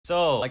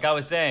So, like I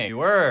was saying, we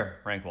were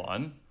rank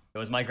 1. It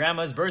was my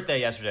grandma's birthday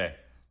yesterday.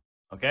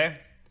 Okay?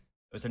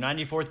 It was her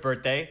 94th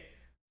birthday.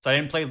 So I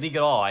didn't play League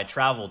at all. I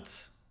traveled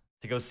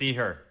to go see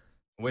her,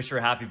 wish her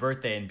a happy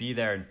birthday, and be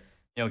there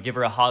and, give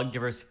her a hug,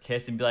 give her a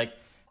kiss, and be like,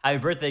 happy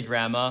birthday,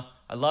 Grandma.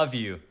 I love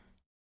you.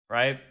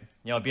 Right?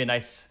 Be a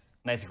nice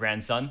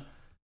grandson.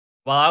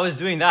 While I was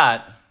doing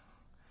that,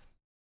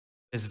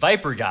 this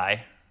Viper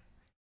guy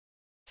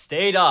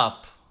stayed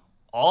up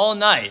all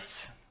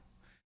night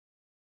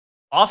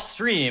off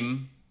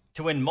stream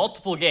to win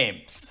multiple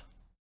games.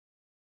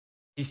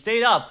 He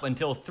stayed up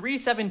until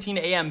 3:17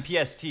 a.m.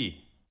 PST.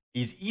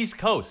 He's East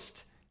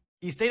Coast.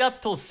 He stayed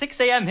up till 6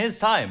 a.m. his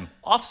time,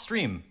 off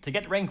stream, to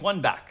get rank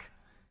 1 back.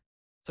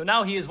 So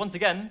now he is once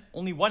again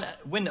only 1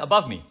 win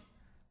above me.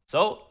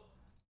 So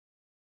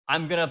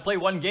I'm gonna play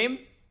 1 game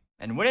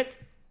and win it,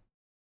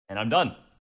 and I'm done.